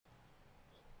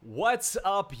What's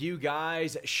up, you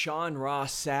guys? Sean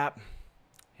Ross Sapp,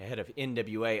 head of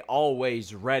NWA,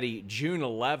 always ready. June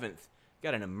 11th.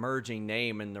 Got an emerging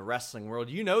name in the wrestling world.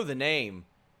 You know the name.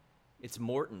 It's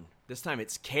Morton. This time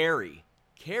it's Kerry.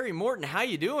 Kerry Morton, how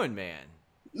you doing, man?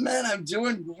 Man, I'm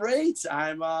doing great.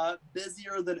 I'm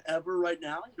busier than ever right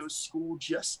now. School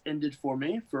just ended for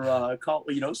me for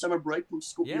summer break from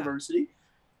school Yeah. university.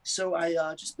 So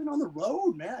I just been on the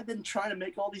road, man. I've been trying to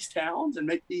make all these towns and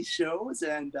make these shows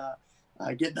and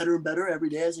get better and better every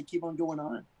day as I keep on going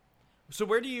on. So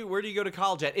where do you go to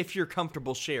college at, if you're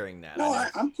comfortable sharing that? No,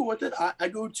 I'm cool with it. I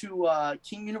go to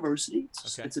King University.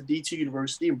 Okay. It's a D2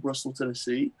 university in Bristol,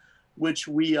 Tennessee, which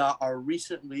we are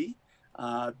recently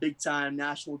big time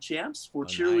national champs for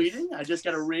cheerleading. Nice. I just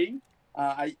got a ring.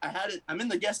 I had it. I'm in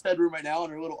the guest bedroom right now in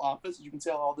our little office. As you can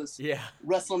tell, all this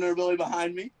wrestling ability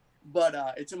behind me.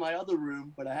 But it's in my other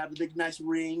room. But I have a big, nice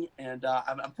ring, and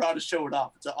I'm proud to show it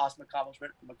off. It's an awesome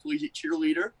accomplishment from a collegiate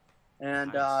cheerleader.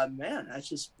 And Nice. man, that's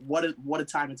just what a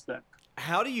time it's been.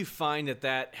 How do you find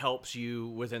that helps you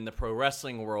within the pro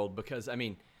wrestling world? Because I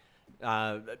mean,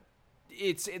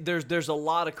 there's a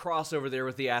lot of crossover there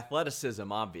with the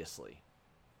athleticism, obviously.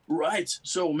 Right.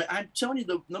 So man, I'm telling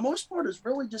you, the most part is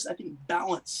really just, I think,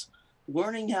 balance.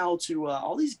 Learning how to,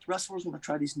 all these wrestlers want to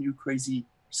try these new crazy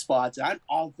spots. And I'm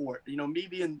all for it. Me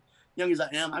being young as I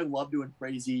am, I love doing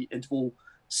crazy interval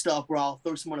stuff where I'll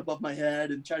throw someone above my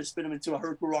head and try to spin them into a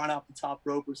hurricanrana off the top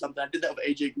rope or something. I did that with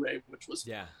AJ Gray, which was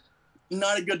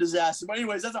not a good disaster. But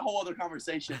anyways, that's a whole other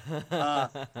conversation.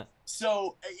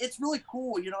 So it's really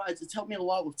cool. It's helped me a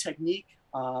lot with technique,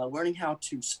 learning how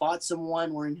to spot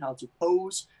someone, learning how to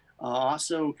pose,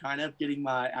 also kind of getting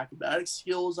my acrobatic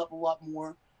skills up a lot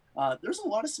more. There's a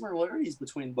lot of similarities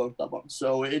between both of them.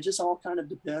 So it just all kind of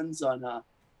depends on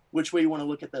which way you want to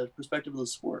look at the perspective of the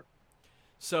sport.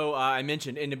 So I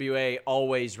mentioned NWA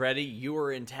Always Ready. You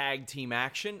were in tag team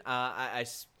action. I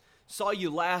saw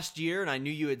you last year, and I knew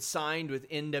you had signed with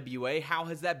NWA. How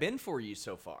has that been for you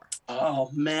so far? Oh,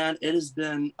 man, it has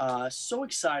been so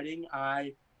exciting.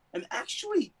 I am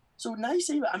actually, so now you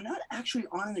say that, I'm not actually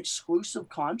on an exclusive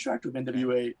contract with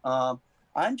NWA.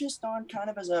 I'm just on kind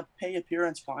of as a pay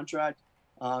appearance contract,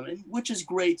 which is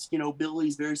great.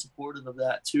 Billy's very supportive of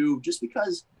that too, just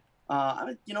because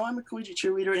I'm a collegiate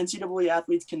cheerleader. NCAA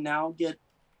athletes can now get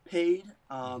paid,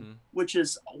 which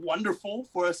is wonderful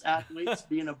for us athletes.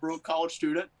 Being a broke college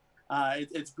student,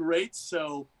 it's great.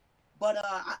 So, but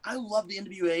I love the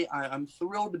NWA. I'm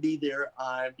thrilled to be there.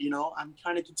 I'm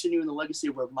kind of continuing the legacy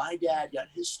where my dad got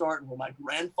his start and where my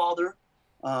grandfather,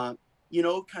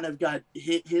 kind of got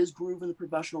his groove in the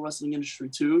professional wrestling industry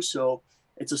too. So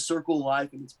it's a circle of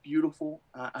life and it's beautiful.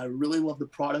 I really love the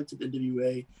product of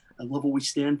NWA. I love what we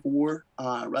stand for.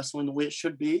 Wrestling the way it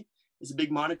should be. It's a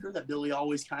big moniker that Billy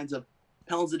always kinds of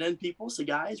pounds it in people. So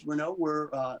guys,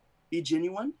 we're be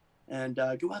genuine and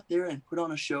go out there and put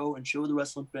on a show and show the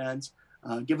wrestling fans,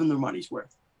 give them their money's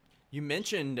worth. You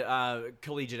mentioned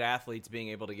collegiate athletes being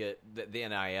able to get the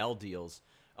NIL deals.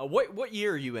 What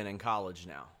year are you in college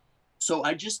now? So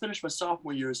I just finished my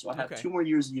sophomore year, so I have 2 more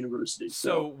years of university.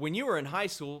 So when you were in high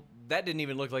school, that didn't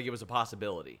even look like it was a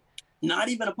possibility. Not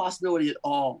even a possibility at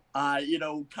all. It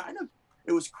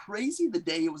was crazy the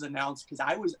day it was announced, because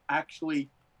I was actually,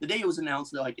 the day it was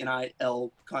announced that like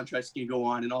NIL contracts can go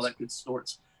on and all that good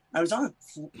sorts, I was on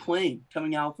a plane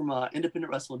coming out from an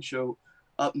independent wrestling show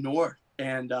up north,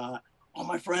 and all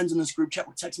my friends in this group chat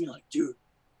were texting me like, dude,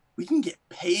 we can get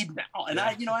paid now. And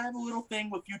I have a little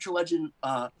thing with Future Legend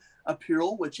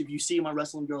apparel, which if you see my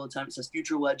wrestling girl all the time, it says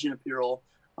Future Legend apparel.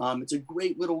 It's a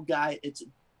great little guy. It's a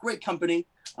great company.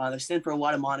 They stand for a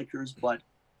lot of monikers, but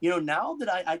now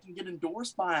that I can get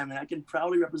endorsed by them and I can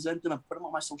proudly represent them and put them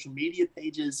on my social media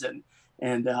pages and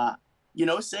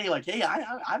say like, hey,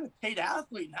 I'm a paid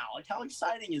athlete now. Like, how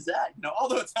exciting is that?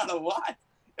 Although it's not a lot,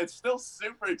 it's still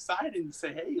super exciting to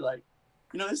say, hey, like,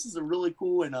 this is a really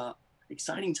cool and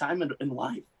exciting time in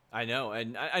life. I know,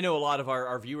 and I know a lot of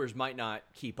our viewers might not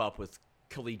keep up with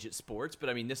collegiate sports, but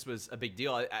I mean, this was a big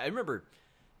deal. I remember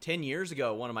 10 years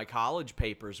ago, one of my college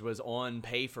papers was on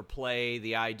pay for play,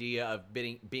 the idea of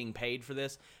being paid for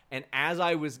this. And as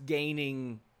I was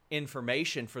gaining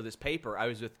information for this paper, I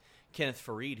was with Kenneth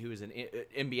Farid, who is an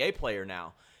NBA player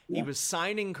now. Yeah. He was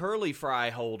signing curly fry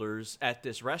holders at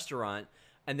this restaurant.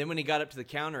 And then when he got up to the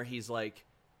counter, he's like,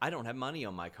 I don't have money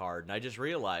on my card. And I just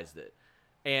realized it.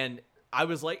 And I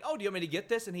was like, oh, do you want me to get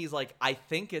this? And he's like, I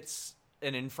think it's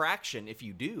an infraction if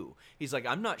you do. He's like,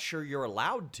 I'm not sure you're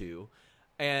allowed to.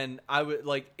 And I would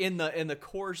like in the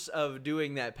course of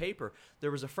doing that paper,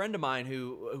 there was a friend of mine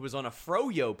who was on a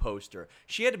Froyo poster.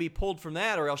 She had to be pulled from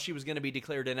that, or else she was going to be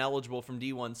declared ineligible from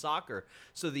D1 soccer.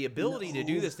 So the ability to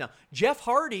do this now, Jeff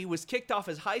Hardy was kicked off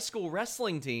his high school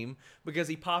wrestling team because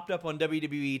he popped up on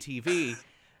WWE TV.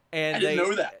 And I didn't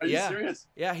know that. Are you serious?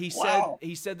 Yeah, he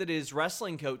said that his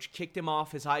wrestling coach kicked him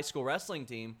off his high school wrestling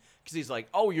team because he's like,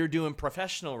 "Oh, you're doing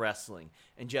professional wrestling,"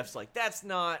 and Jeff's like, "That's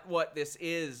not what this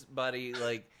is, buddy.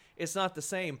 Like, it's not the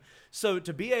same." So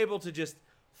to be able to just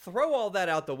throw all that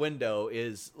out the window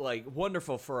is like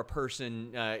wonderful for a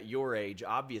person your age,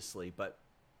 obviously. But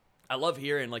I love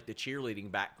hearing like the cheerleading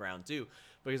background too,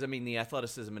 because I mean the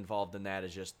athleticism involved in that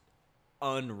is just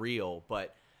unreal.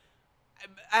 But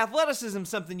athleticism is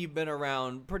something you've been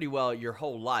around pretty well your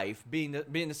whole life. Being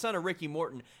the son of Ricky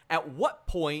Morton, at what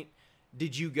point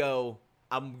did you go,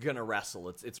 I'm gonna wrestle?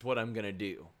 It's what I'm gonna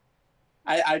do.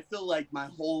 I feel like my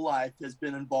whole life has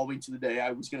been involving to the day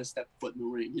I was going to step foot in the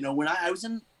ring. You know, when I was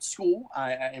in school,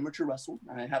 I amateur wrestled.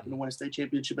 I happened to win a state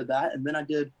championship at that. And then I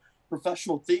did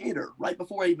professional theater. Right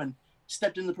before I even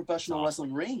stepped in the professional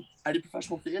wrestling ring, I did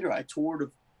professional theater. I toured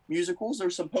of musicals.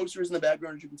 There's some posters in the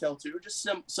background, as you can tell, too. Just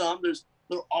some.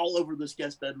 They're all over this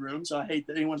guest bedroom. So I hate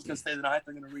that anyone's going to stay the night.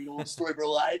 They're going to read a little story of her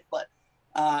life. But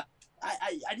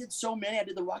I did so many. I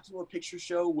did the Rocky Horror Picture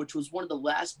Show, which was one of the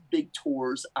last big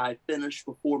tours I finished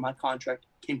before my contract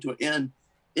came to an end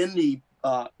in the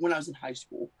when I was in high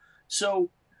school.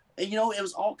 So, you know, it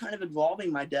was all kind of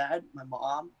involving my dad, my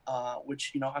mom,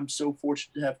 which, you know, I'm so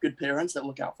fortunate to have good parents that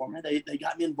look out for me. They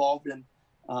got me involved in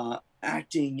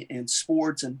acting and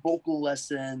sports and vocal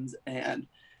lessons and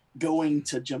going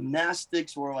to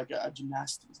gymnastics or like a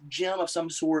gymnastics gym of some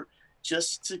sort,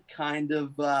 just to kind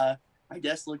of I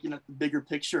guess looking at the bigger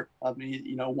picture of me,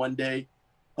 you know, one day,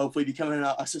 hopefully becoming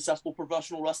a successful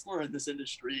professional wrestler in this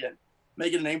industry and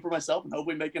making a name for myself and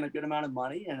hopefully making a good amount of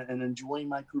money and enjoying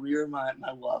my career, my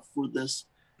love for this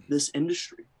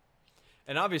industry.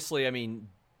 And obviously, I mean,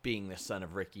 being the son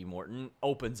of Ricky Morton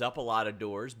opens up a lot of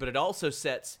doors, but it also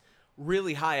sets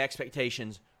really high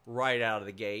expectations right out of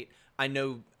the gate. I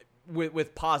know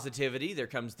with positivity, there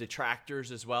comes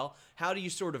detractors as well. How do you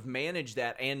sort of manage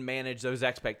that and manage those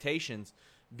expectations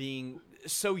being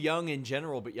so young in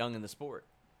general, but young in the sport?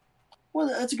 Well,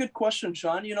 that's a good question,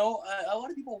 Sean. You know, a lot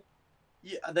of people,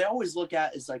 they always look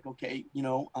at it's like, okay, you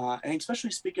know, and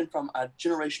especially speaking from a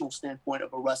generational standpoint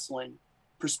of a wrestling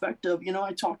perspective, you know,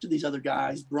 I talk to these other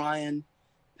guys, Brian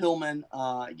Pillman,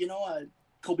 you know,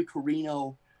 Colby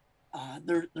Carino.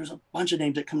 There's a bunch of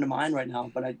names that come to mind right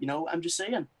now, but I'm just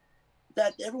saying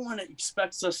that everyone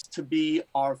expects us to be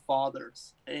our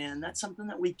fathers, and that's something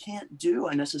that we can't do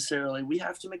necessarily. We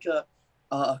have to make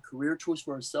a career choice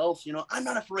for ourselves. You know, I'm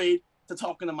not afraid to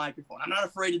talk in the microphone. I'm not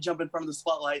afraid to jump in front of the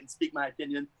spotlight and speak my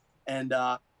opinion. And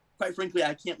quite frankly,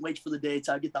 I can't wait for the day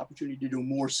till I get the opportunity to do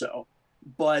more so.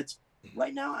 But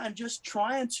right now, I'm just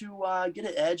trying to get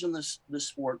an edge on this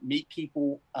sport, meet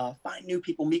people, find new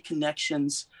people, meet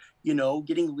connections, you know,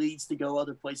 getting leads to go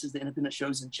other places, the independent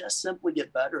shows, and just simply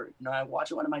get better. You know, I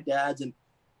watch one of my dads, and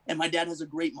my dad has a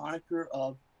great moniker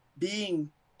of being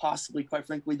possibly, quite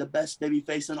frankly, the best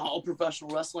babyface in all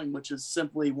professional wrestling, which is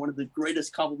simply one of the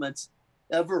greatest compliments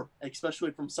ever,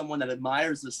 especially from someone that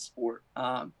admires this sport.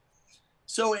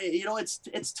 So, you know, it's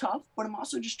tough, but I'm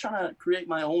also just trying to create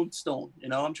my own stone. You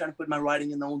know, I'm trying to put my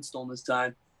writing in the own stone this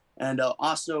time, and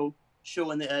also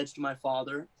showing the edge to my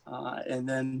father, and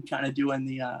then kind of doing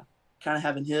the kind of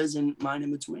having his and mine in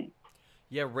between.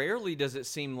 Yeah, rarely does it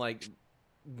seem like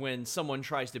when someone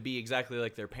tries to be exactly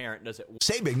like their parent, does it?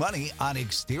 Saving money on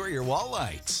exterior wall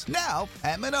lights. Now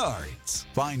at Menards.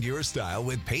 Find your style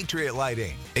with Patriot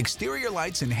Lighting. Exterior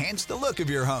lights enhance the look of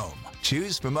your home.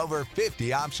 Choose from over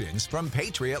 50 options from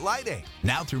Patriot Lighting.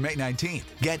 Now through May 19th,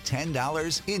 get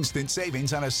 $10 instant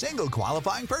savings on a single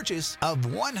qualifying purchase of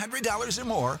 $100 or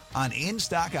more on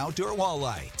in-stock outdoor wall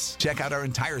lights. Check out our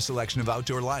entire selection of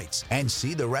outdoor lights and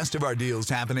see the rest of our deals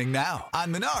happening now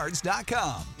on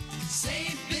Menards.com.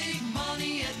 Save big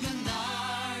money at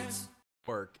Menards.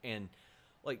 Work and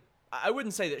like I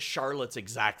wouldn't say that Charlotte's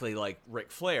exactly like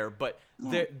Ric Flair, but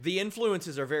the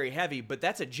influences are very heavy. But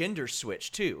that's a gender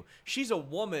switch too. She's a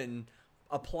woman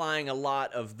applying a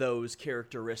lot of those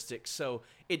characteristics, so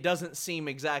it doesn't seem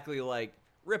exactly like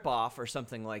ripoff or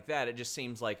something like that. It just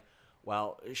seems like,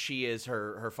 well, she is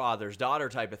her father's daughter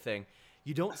type of thing.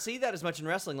 You don't see that as much in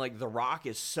wrestling. Like The Rock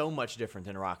is so much different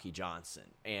than Rocky Johnson,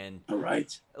 and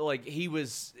like he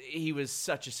was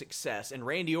such a success. And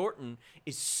Randy Orton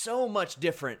is so much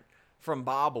different from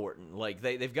Bob Orton. Like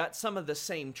they've got some of the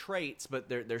same traits, but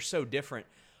they're so different.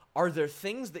 are there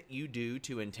things that you do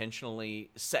to intentionally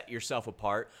set yourself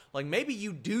apart? Like maybe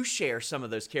you do share some of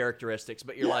those characteristics,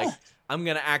 but you're like, I'm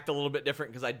going to act a little bit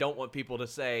different because I don't want people to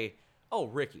say, oh,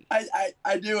 Ricky.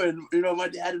 I do. And, you know, my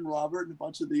dad and Robert and a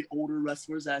bunch of the older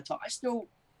wrestlers that I talk, I still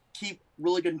keep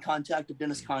really good in contact with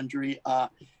Dennis Condrey,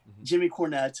 Jimmy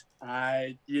Cornette.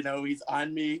 You know, he's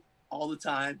on me all the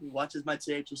time. He watches my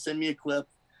tapes. He'll send me a clip.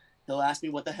 He'll ask me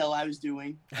what the hell I was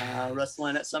doing,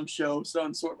 wrestling at some show, so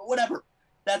and so, but whatever.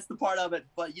 That's the part of it.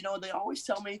 But, you know, they always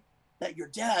tell me that your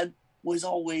dad was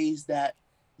always that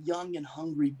young and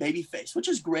hungry baby face, which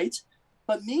is great.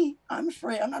 But me, I'm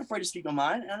not afraid to speak my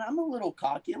mind, and I'm a little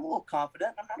cocky. I'm a little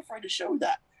confident. I'm not afraid to show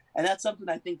that. And that's something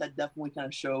I think that definitely kind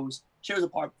of shares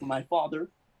apart from my father,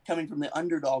 coming from the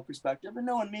underdog perspective, and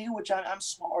knowing me, which I'm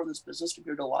smaller in this business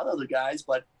compared to a lot of other guys,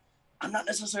 but I'm not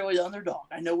necessarily the underdog.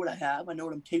 I know what I have. I know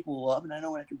what I'm capable of, and I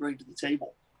know what I can bring to the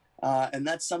table. And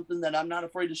that's something that I'm not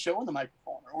afraid to show on the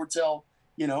microphone or tell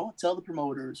the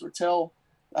promoters or tell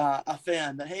a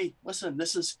fan that, hey, listen,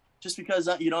 this is just because,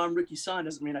 I'm Ricky's son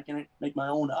doesn't mean I can make my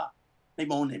own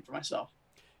name for myself.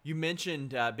 You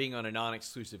mentioned being on a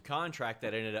non-exclusive contract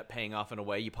that ended up paying off in a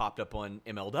way. You popped up on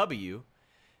MLW.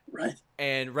 Right.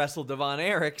 And wrestled Devon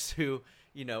Eriks, who,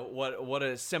 what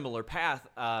a similar path.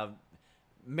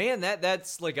 Man,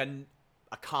 that's like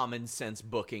a common sense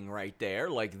booking right there.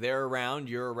 Like they're around,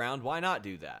 you're around. Why not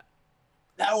do that?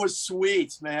 That was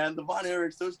sweet, man. The Von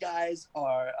Erichs, those guys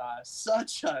are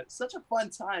such a fun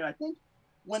time. I think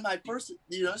when this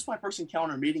is my first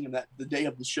encounter meeting them the day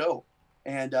of the show,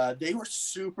 and they were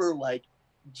super like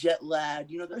jet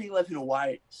lagged. You know, they live in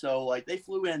Hawaii, so like they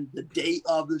flew in the day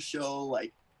of the show.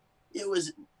 Like it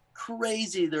was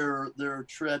crazy their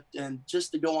trip, and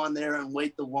just to go on there and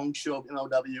wait the long show of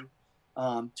MLW.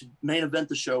 To main event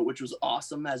the show, which was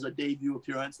awesome as a debut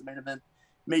appearance, the main event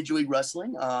Major League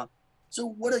Wrestling.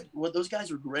 So what those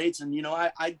guys were great. And,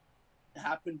 I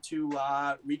happened to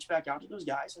reach back out to those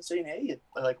guys and saying, hey, it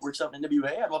like works out in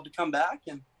NWA. I'd love to come back,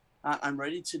 and I'm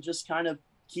ready to just kind of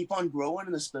keep on growing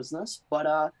in this business.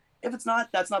 But if it's not,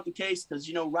 that's not the case, because,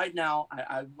 right now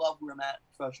I love where I'm at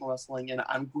in professional wrestling, and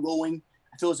I'm growing,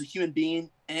 I feel, as a human being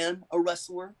and a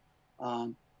wrestler.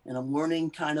 And I'm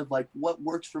learning kind of like what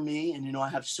works for me. And, I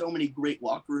have so many great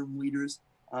locker room leaders.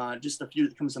 Just a few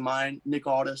that comes to mind. Nick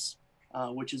Aldis,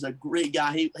 which is a great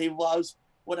guy. He loves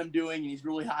what I'm doing, and he's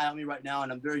really high on me right now,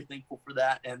 and I'm very thankful for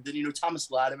that. And then, Thomas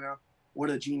Latimer,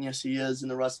 what a genius he is in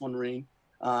the wrestling ring.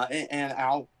 And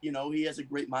Al, he has a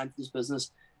great mind for this business.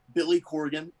 Billy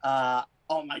Corgan,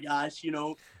 oh my gosh,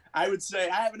 I would say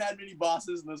I haven't had many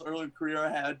bosses in this early career. I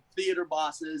had theater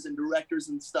bosses and directors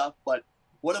and stuff, but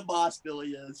what a boss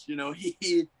Billy is.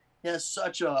 He has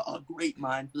such a great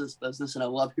mind for this business, and I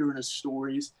love hearing his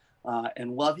stories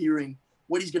and love hearing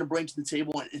what he's going to bring to the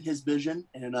table and his vision,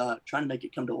 and trying to make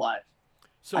it come to life.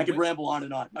 So I could ramble on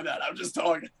and on. My bad. I'm just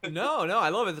talking. No, I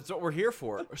love it. That's what we're here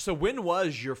for. So when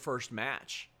was your first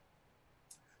match?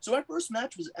 So my first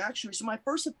match was my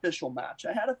first official match.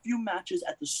 I had a few matches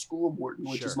at the School of Morton,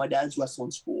 which is my dad's wrestling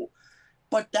school.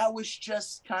 But that was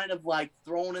just kind of like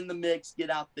thrown in the mix, get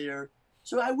out there.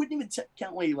 So I wouldn't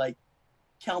even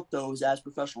count those as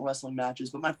professional wrestling matches.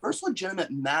 But my first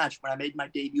legitimate match when I made my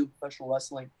debut in professional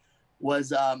wrestling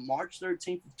was March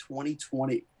 13th of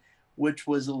 2020, which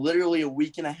was literally a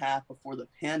week and a half before the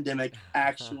pandemic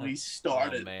actually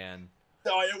started. Oh, man.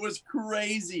 So it was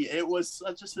crazy. It was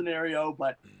such a scenario.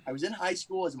 But I was in high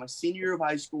school, as my senior year of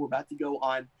high school, about to go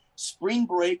on spring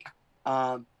break.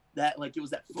 It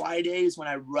was that Fridays when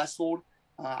I wrestled.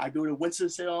 I go to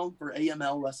Winston-Salem for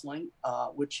AML Wrestling,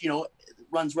 which,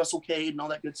 runs WrestleCade and all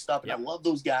that good stuff. And yep. I love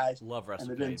those guys. Love WrestleCade. And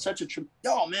they've been such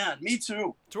oh, man, me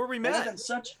too. That's where we met.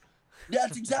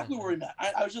 That's exactly where we met.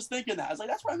 I was just thinking that. I was like,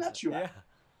 that's where I met you at.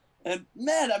 Yeah. And,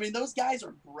 man, I mean, those guys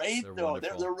are great, though.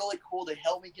 They're really cool. They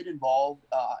helped me get involved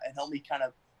and helped me kind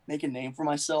of make a name for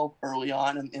myself early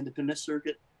on in the independent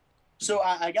circuit. So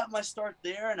I got my start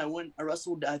there, and I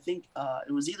wrestled, I think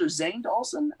it was either Zane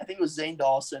Dawson. I think it was Zane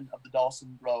Dawson of the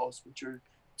Dawson Bros, which are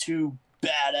two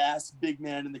badass big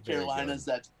men in the Carolinas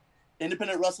that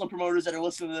independent wrestling promoters that are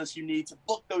listening to this, you need to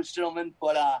book those gentlemen.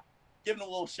 But give them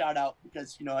a little shout out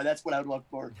because, that's what I would look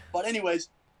for. But anyways,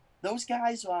 those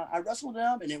guys, I wrestled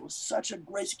them, and it was such a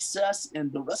great success.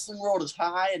 And the wrestling world is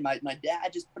high, and my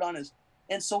dad just put on his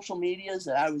social medias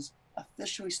that I was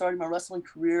officially starting my wrestling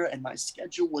career, and my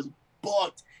schedule was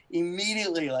booked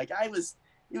immediately. It was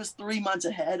 3 months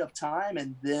ahead of time,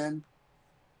 and then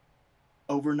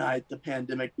overnight the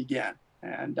pandemic began,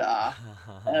 and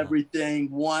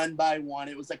everything one by one,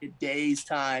 it was like a day's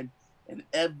time, and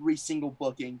every single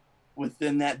booking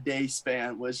within that day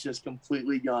span was just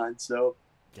completely gone. So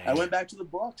I went back to the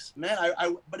books, man.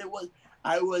 But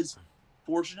I was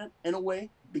fortunate in a way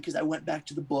because I went back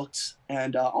to the books,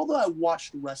 and although I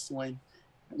watched wrestling,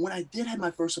 when I did have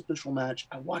my first official match,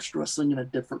 I watched wrestling in a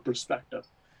different perspective.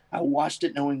 I watched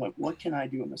it knowing like, what can I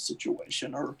do in this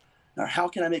situation, or how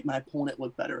can I make my opponent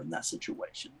look better in that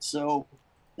situation? So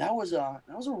that was a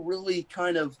really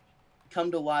kind of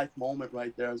come to life moment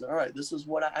right there. I was like, all right, this is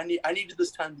what I need. I needed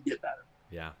this time to get better.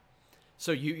 Yeah.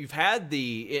 So you've had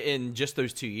in just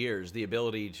those 2 years, the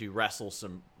ability to wrestle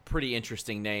some pretty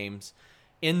interesting names.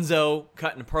 Enzo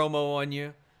cutting a promo on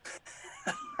you.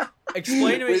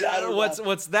 Explain to me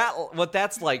what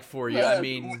that's like for you. Man, I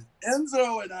mean,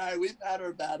 Enzo and we've had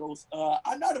our battles.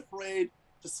 I'm not afraid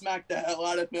to smack the hell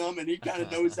out of him, and he kind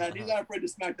of knows that. He's not afraid to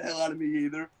smack the hell out of me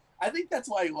either. I think that's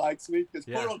why he likes me, because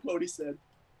poor old Cody said,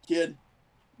 "Kid,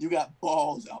 you got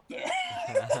balls out there."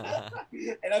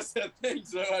 And I said,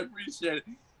 "Thanks, so I appreciate it."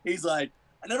 He's like,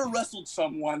 "I never wrestled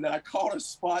someone that I called a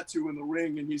spot to in the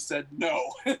ring," and he said,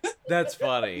 "No." That's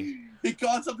funny. He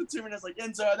called something to me, and I was like,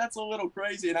 "Enzo, that's a little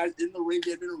crazy." And in the ring, he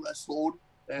had been wrestled.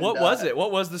 And, what was it?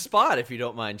 What was the spot, if you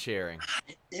don't mind sharing?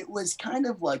 It was kind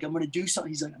of like, I'm going to do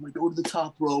something. He's like, "I'm going to go to the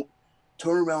top rope,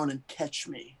 turn around and catch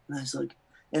me." And I was like,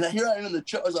 and here I am in the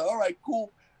chair. I was like, "All right,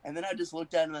 cool." And then I just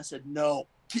looked at him and I said, "No,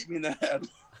 keep me in the head."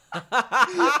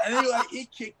 And he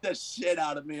kicked the shit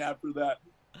out of me after that.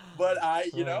 But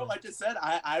like I said,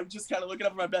 I'm just kind of looking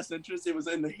up for my best interest. It was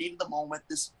in the heat of the moment.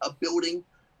 This building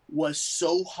was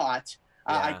so hot.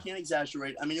 I can't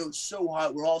exaggerate. I mean, it was so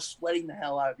hot. We're all sweating the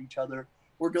hell out of each other.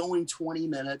 We're going 20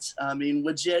 minutes. I mean,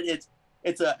 legit,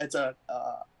 it's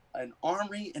an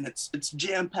armory, and it's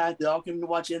jam packed. They all came to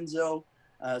watch Enzo.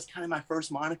 It's kind of my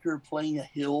first moniker, playing a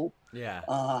heel.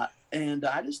 Yeah. And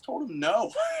I just told him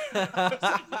no. I was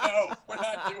like, "No, we're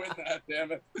not doing that,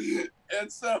 damn it." And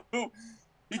so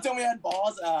he told me I had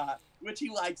balls, which he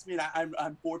likes me, and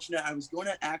I'm fortunate. I was going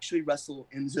to actually wrestle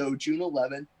Enzo June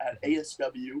 11th at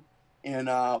ASW in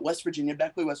West Virginia,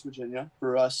 Beckley, West Virginia,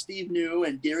 for Steve New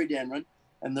and Gary Danron,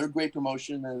 and they're a great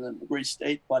promotion and a great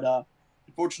state. But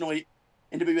unfortunately,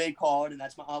 NWA called, and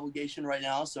that's my obligation right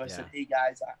now. So I said, "Hey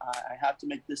guys, I have to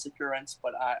make this occurrence,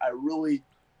 but I really,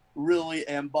 really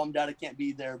am bummed out I can't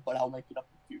be there, but I'll make it up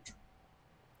in the future."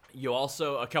 You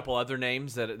also, a couple other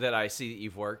names that I see that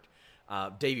you've worked.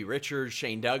 Davey Richards,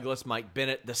 Shane Douglas, Mike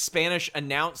Bennett, the Spanish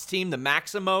announce team, the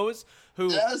Maximos,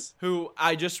 who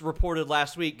I just reported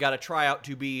last week got a tryout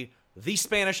to be the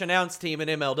Spanish announce team in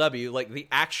MLW, like the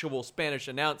actual Spanish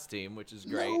announce team, which is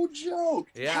great. No joke.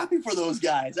 Yeah. Happy for those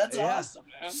guys. That's awesome,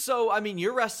 man. So, I mean,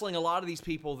 you're wrestling a lot of these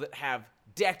people that have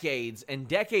decades and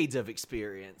decades of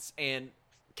experience and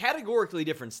categorically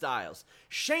different styles.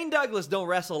 Shane Douglas don't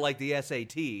wrestle like the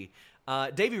SAT.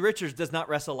 Davey Richards does not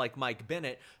wrestle like Mike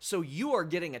Bennett. So you are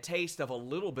getting a taste of a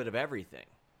little bit of everything.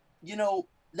 You know,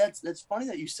 that's funny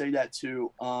that you say that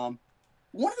too.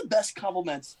 One of the best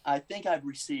compliments I think I've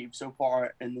received so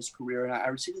far in this career, and I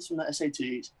received this from the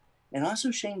SATs, and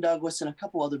also Shane Douglas and a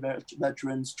couple other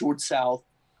veterans, George South,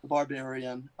 the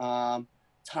Barbarian,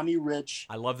 Tommy Rich.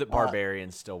 I love that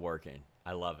Barbarian's still working.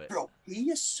 I love it. Bro,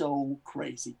 he is so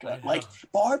crazy good. Like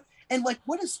Barb, and like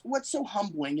what's so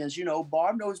humbling is,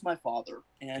 Barb knows my father,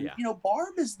 and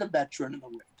Barb is the veteran in the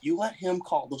ring. You let him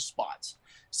call the spots.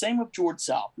 Same with George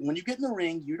South. When you get in the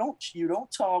ring, you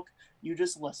don't talk. You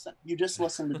just listen. You just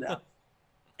listen to them.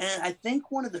 And I think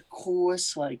one of the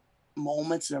coolest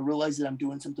moments that I realized that I'm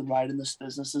doing something right in this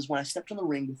business is when I stepped in the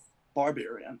ring with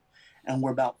Barbarian, and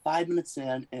we're about 5 minutes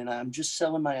in, and I'm just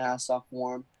selling my ass off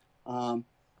for him.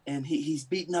 And he's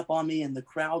beating up on me, and the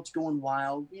crowd's going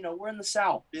wild. We're in the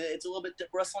South. It's a little bit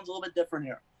wrestling's a little bit different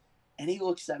here. And he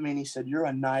looks at me and he said, "You're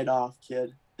a night off,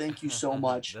 kid. Thank you so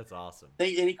much." That's awesome. And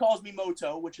he calls me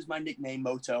Moto, which is my nickname,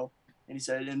 Moto. And he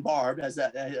said, and Barb has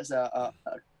a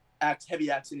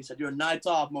heavy accent. He said, "You're a night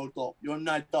off, Moto. You're a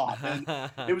night off." And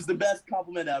it was the best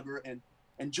compliment ever.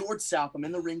 And George South, I'm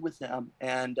in the ring with him,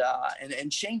 and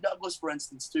Shane Douglas, for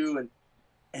instance, too.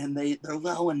 And they're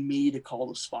allowing me to call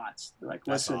the spots. They're like,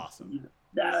 "Listen, that's awesome.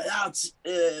 That's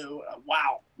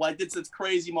wow!" Like it's a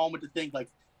crazy moment to think like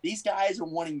these guys are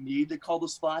wanting me to call the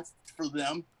spots for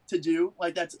them to do.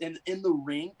 Like that's in the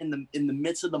ring, in the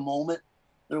midst of the moment.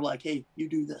 They're like, "Hey, you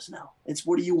do this now. It's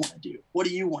what do you want to do? What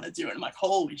do you want to do?" And I'm like,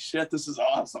 "Holy shit, this is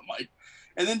awesome!" Like,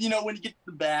 and then when you get to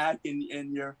the back and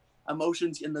your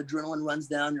emotions and the adrenaline runs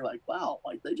down, you're like, wow,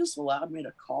 like they just allowed me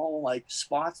to call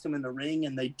spots to them in the ring,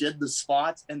 and they did the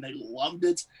spots and they loved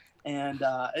it. And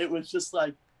it was just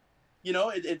like,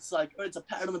 it's like, it's a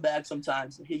pat on the back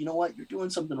sometimes. Hey, you know what? You're doing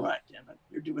something right, damn it.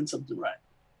 You're doing something right.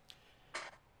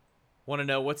 Want to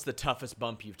know what's the toughest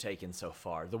bump you've taken so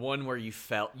far? The one where you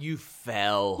felt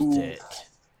Ooh. it.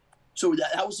 So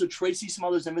that was the Tracy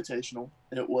Smothers Invitational.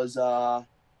 It was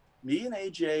me and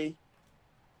AJ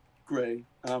Gray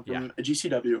from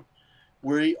GCW.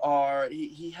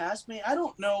 He has me. I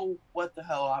don't know what the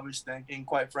hell I was thinking,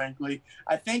 quite frankly.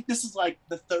 I think this is like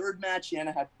the third match in.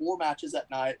 I had 4 matches that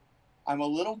night. I'm a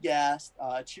little gassed.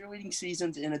 Cheerleading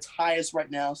season's in its highest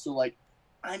right now. So, like,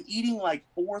 I'm eating like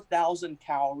 4,000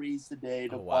 calories a day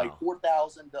to like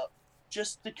 4,000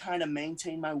 just to kind of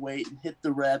maintain my weight and hit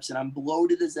the reps. And I'm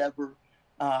bloated as ever,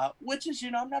 which is,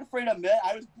 I'm not afraid to admit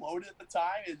I was bloated at the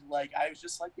time. It's like, I was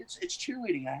just like, it's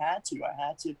cheerleading. I had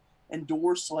to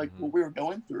endorse like what we were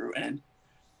going through. And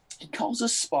he calls a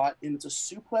spot, and it's a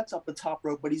suplex off the top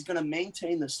rope, but he's going to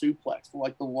maintain the suplex for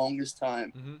like the longest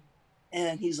time.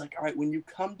 And he's like, all right, when you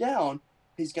come down,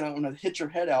 he's going to hit your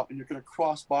head out and you're going to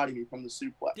cross body me from the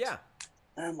suplex. Yeah.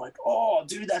 And I'm like, oh,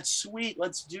 dude, that's sweet.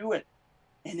 Let's do it.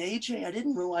 And AJ, I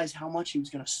didn't realize how much he was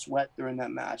going to sweat during that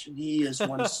match. And he is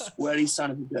one sweaty son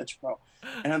of a bitch, bro.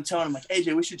 And I'm telling him, like,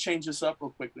 AJ, we should change this up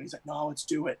real quickly. He's like, no, let's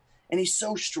do it. And he's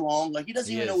so strong. Like, he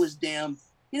doesn't even know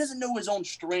he doesn't know his own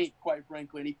strength, quite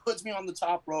frankly. And he puts me on the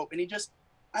top rope. And he just,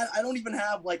 I don't even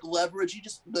have, like, leverage. He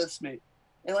just lifts me.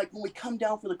 And, like, when we come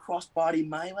down for the crossbody,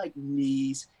 my, like,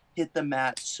 knees hit the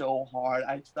mat so hard.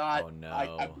 I thought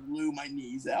I blew my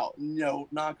knees out. No,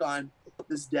 knock on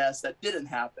this desk. That didn't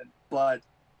happen. But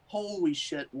holy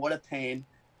shit, what a pain.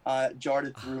 Jarred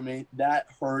it through me. That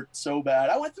hurt so bad.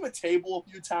 I went through a table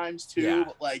a few times too,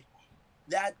 but like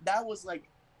that was like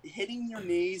hitting your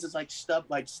knees is like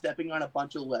stepping on a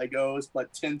bunch of Legos,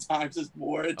 but 10 times as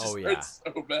more. It just hurts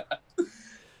so bad.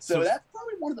 So that's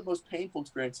probably one of the most painful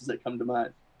experiences that come to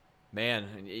mind. Man,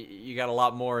 you got a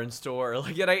lot more in store.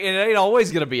 Like it ain't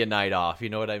always gonna be a night off. You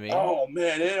know what I mean? Oh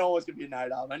man, it ain't always gonna be a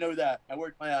night off. I know that. I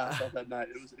worked my ass off that night.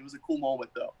 It was a cool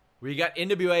moment though. We got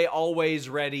NWA Always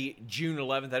Ready June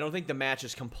 11th. I don't think the match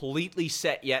is completely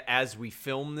set yet as we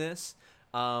film this.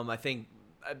 I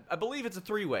believe it's a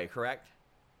 3-way, correct?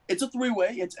 It's a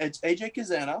 3-way. It's AJ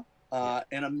Kazana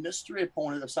and a mystery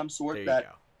opponent of some sort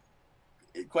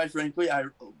quite frankly, I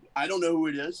don't know who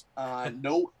it is. I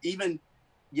don't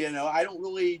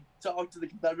really talk to the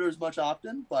competitors much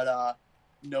often, but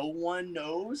no one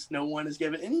knows. No one is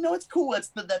given. And, it's cool. That's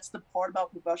the part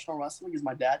about professional wrestling is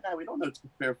my dad and I, we don't know what to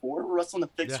prepare for. We're wrestling the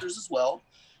Fixers as well,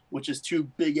 which is 2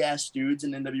 big-ass dudes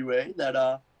in NWA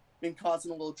that been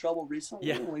causing a little trouble recently,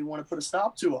 and we want to put a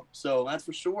stop to them. So that's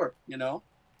for sure,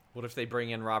 What if they bring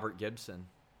in Robert Gibson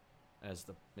as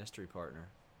the mystery partner?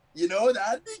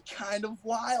 That'd be kind of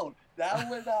wild. That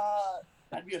would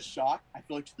that'd be a shock. I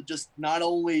feel like just not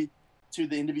only to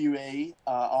the NWA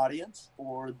audience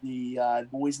or the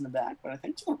boys in the back, but I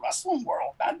think to the wrestling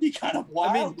world, that'd be kind of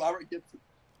wild. I mean, Robert Gibson.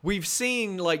 We've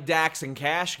seen like Dax and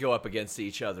Cash go up against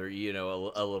each other, a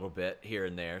little bit here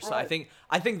and there. So right.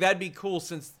 I think that'd be cool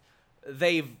since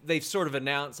they've sort of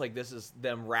announced like this is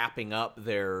them wrapping up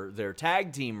their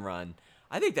tag team run.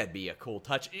 I think that'd be a cool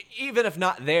touch, even if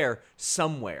not there,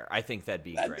 somewhere. I think that'd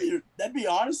be great. That'd be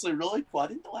honestly really cool. I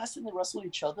think the last time they wrestled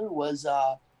each other was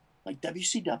like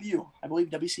WCW. I believe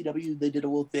WCW, they did a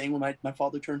little thing when my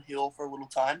father turned heel for a little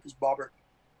time because Robert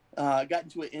got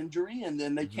into an injury, and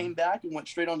then they came back and went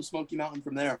straight on to Smoky Mountain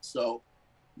from there. So,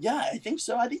 yeah, I think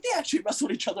so. I think they actually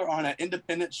wrestled each other on an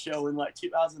independent show in like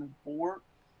 2004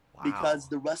 because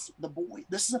the boy.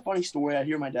 This is a funny story. I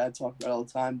hear my dad talk about all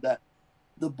the time that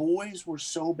the boys were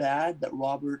so bad that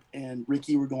Robert and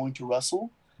Ricky were going to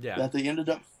wrestle that they ended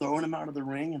up throwing them out of the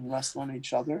ring and wrestling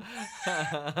each other.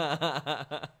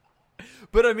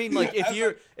 But I mean, like if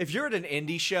you're at an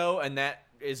indie show and that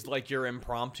is like your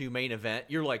impromptu main event,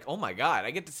 you're like, oh my God,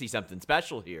 I get to see something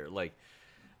special here. Like,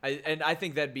 I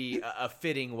think that'd be a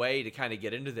fitting way to kind of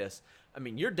get into this. I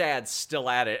mean, your dad's still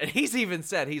at it, and he's even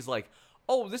said, he's like,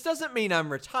 oh, this doesn't mean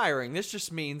I'm retiring. This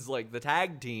just means like the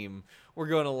tag team, we're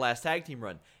going to the last tag team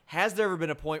run. Has there ever been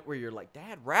a point where you're like,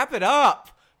 Dad, wrap it up.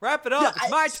 Wrap it up. Yeah,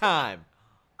 it's my time.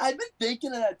 I've been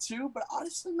thinking of that too, but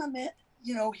honestly, my man,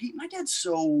 my dad's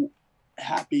so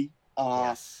happy.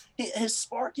 His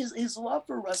spark, his love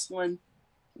for wrestling,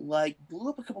 like blew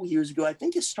up a couple years ago. I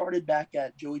think it started back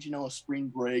at Joey Janela's Spring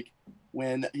Break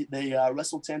when they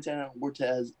wrestled Santana and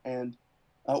Ortiz, and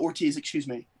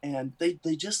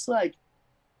they just like,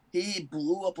 he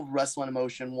blew up a wrestling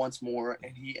emotion once more,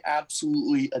 and he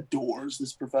absolutely adores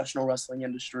this professional wrestling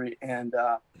industry. And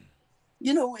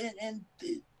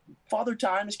Father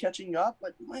Time is catching up,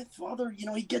 but my father,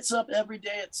 he gets up every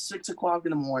day at 6 o'clock in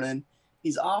the morning.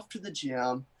 He's off to the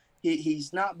gym.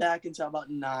 He's not back until about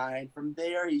 9. From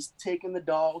there, he's taking the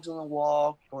dogs on a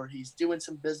walk, or he's doing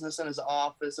some business in his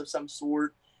office of some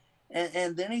sort.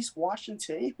 And then he's watching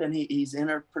tape, and he's in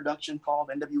a production call of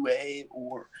NWA,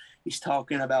 or he's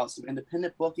talking about some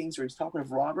independent bookings, or he's talking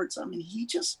of Roberts. I mean, he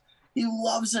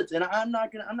loves it. And I'm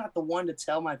not the one to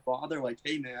tell my father, like,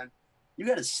 hey man, you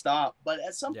got to stop. But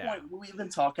at some point, we've been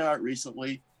talking about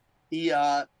recently, he,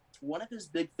 one of his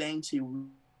big things, he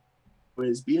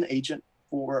was be an agent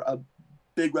for a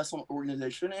big wrestling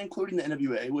organization, including the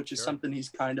NWA, which is something he's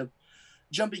kind of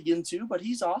jumping into, but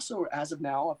he's also, as of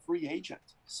now, a free agent.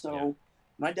 So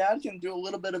my dad can do a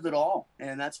little bit of it all,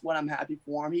 and that's what I'm happy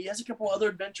for him. He has a couple other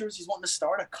adventures. He's wanting to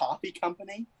start a coffee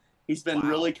company. He's been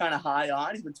really kind of high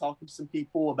on. He's been talking to some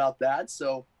people about that.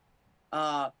 So,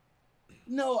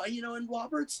 no, and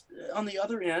Robert's on the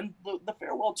other end, the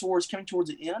farewell tour is coming towards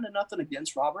the end, and nothing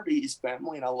against Robert. He's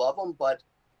family, and I love him, but,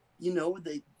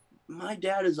 my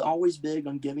dad is always big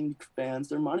on giving fans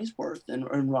their money's worth,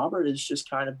 and Robert is just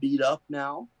kind of beat up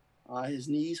now. His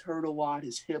knees hurt a lot.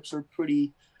 His hips are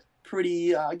pretty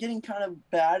getting kind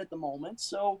of bad at the moment.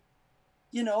 So,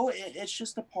 it's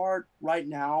just a part right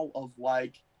now of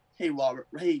like, hey Robert,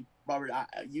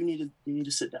 you need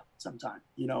to sit down sometime.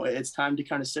 It's time to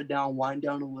kind of sit down, wind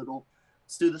down a little.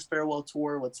 Let's do this farewell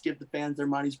tour. Let's give the fans their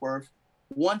money's worth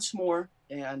once more,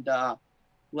 and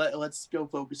let's go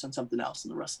focus on something else in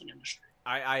the wrestling industry.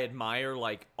 I admire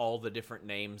like all the different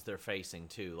names they're facing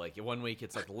too. Like one week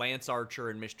it's like Lance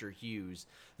Archer and Mr. Hughes.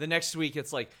 The next week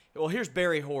it's like, well, here's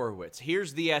Barry Horowitz.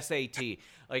 Here's the SAT.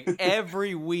 Like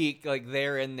every week, like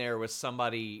they're in there with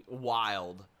somebody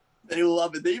wild. They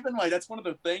love it. They even that's one of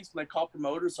the things when they call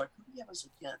promoters, like, who do you have us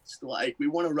against? Like, we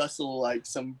want to wrestle like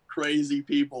some crazy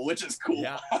people, which is cool.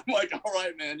 Yeah. I'm like, all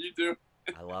right, man, you do.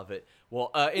 I love it.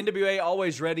 Well, NWA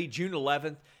Always Ready, June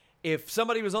 11th. If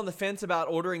somebody was on the fence about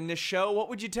ordering this show, what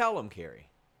would you tell them, Kerry?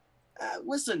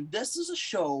 Listen, this is a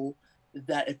show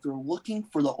that if you're looking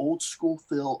for the old school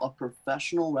feel of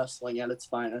professional wrestling at its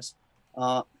finest,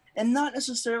 and not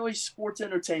necessarily sports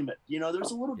entertainment,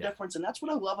 there's a little difference. And that's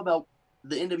what I love about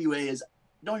the NWA is,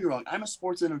 don't get me wrong, I'm a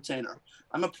sports entertainer.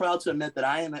 I'm proud to admit that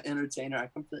I am an entertainer. I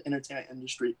come from the entertainment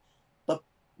industry. But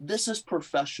this is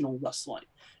professional wrestling.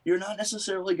 You're not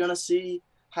necessarily going to see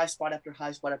high spot after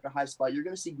high spot after high spot. You're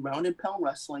going to see ground and pound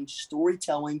wrestling,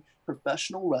 storytelling,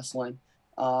 professional wrestling.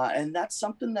 And that's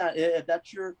something that if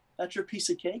that's your piece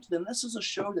of cake, then this is a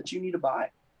show that you need to buy.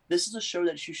 This is a show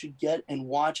that you should get and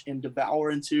watch and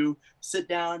devour into. Sit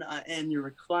down in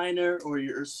your recliner or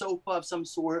your sofa of some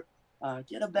sort.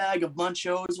 Get a bag of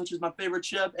Munchos, which is my favorite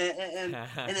chip,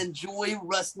 and enjoy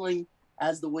wrestling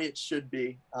as the way it should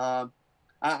be.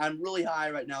 I'm really high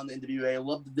right now in the NWA. I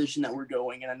love the vision that we're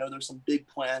going, and I know there's some big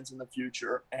plans in the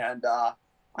future. And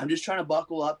I'm just trying to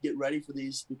buckle up, get ready for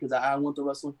these, because I want the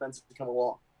wrestling fans to come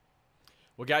along.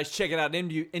 Well, guys, check it out.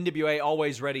 NWA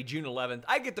Always Ready, June 11th.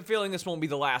 I get the feeling this won't be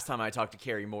the last time I talk to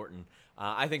Kerry Morton.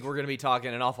 I think we're going to be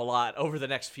talking an awful lot over the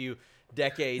next few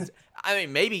decades. I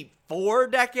mean, maybe 4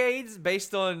 decades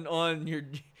based on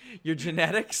your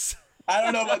genetics. I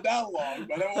don't know about that long,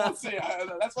 but we'll see.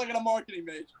 That's like a marketing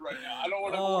major right now. I don't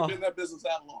want to work in that business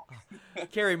that long.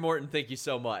 Kerry Morton, thank you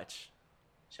so much.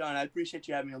 Sean, I appreciate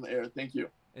you having me on the air. Thank you.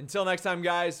 Until next time,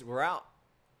 guys, we're out.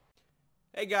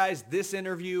 Hey, guys, this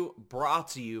interview brought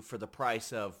to you for the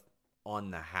price of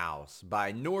On the House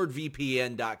by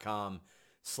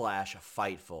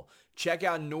NordVPN.com/Fightful. Check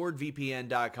out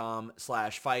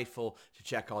NordVPN.com/Fightful to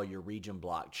check all your region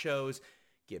blocked shows.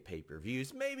 Get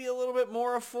pay-per-views maybe a little bit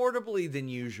more affordably than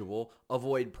usual.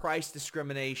 Avoid price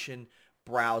discrimination.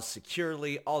 Browse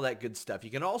securely. All that good stuff.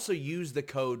 You can also use the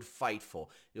code FIGHTFUL.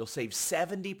 You'll save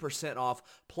 70%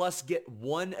 off, plus get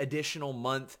 1 additional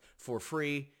month for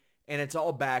free. And it's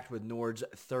all backed with Nord's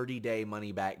 30-day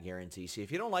money-back guarantee. So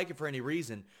if you don't like it for any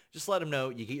reason, just let them know.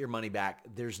 You get your money back.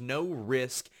 There's no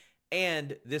risk.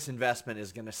 And this investment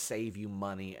is going to save you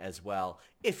money as well,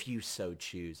 if you so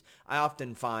choose. I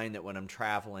often find that when I'm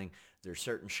traveling, there's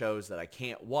certain shows that I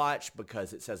can't watch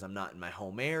because it says I'm not in my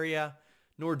home area.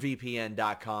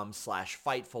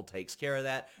 NordVPN.com/Fightful takes care of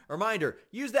that. Reminder,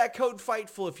 use that code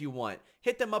FIGHTFUL if you want.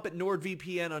 Hit them up at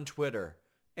NordVPN on Twitter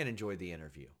and enjoy the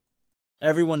interview.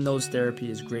 Everyone knows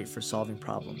therapy is great for solving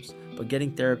problems, but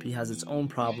getting therapy has its own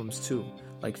problems too,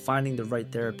 like finding the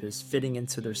right therapist, fitting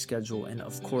into their schedule, and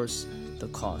of course, the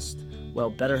cost.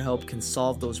 Well, BetterHelp can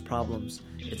solve those problems.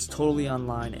 It's totally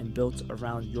online and built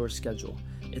around your schedule.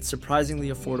 It's surprisingly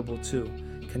affordable too.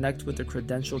 Connect with a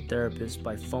credentialed therapist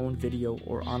by phone, video,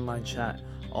 or online chat,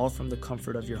 all from the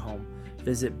comfort of your home.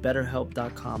 Visit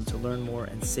BetterHelp.com to learn more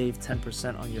and save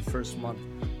 10% on your first month.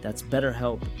 That's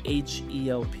BetterHelp,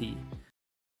 H-E-L-P.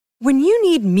 When you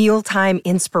need mealtime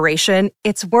inspiration,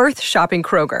 it's worth shopping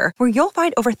Kroger, where you'll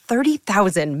find over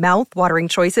 30,000 mouth-watering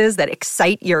choices that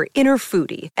excite your inner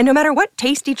foodie. And no matter what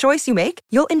tasty choice you make,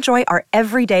 you'll enjoy our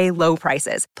everyday low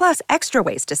prices, plus extra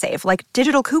ways to save, like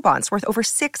digital coupons worth over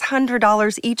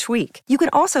 $600 each week. You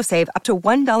can also save up to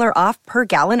 $1 off per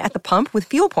gallon at the pump with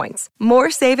fuel points.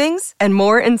 More savings and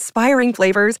more inspiring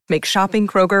flavors make shopping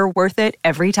Kroger worth it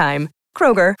every time.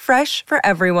 Kroger, fresh for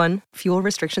everyone. Fuel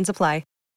restrictions apply.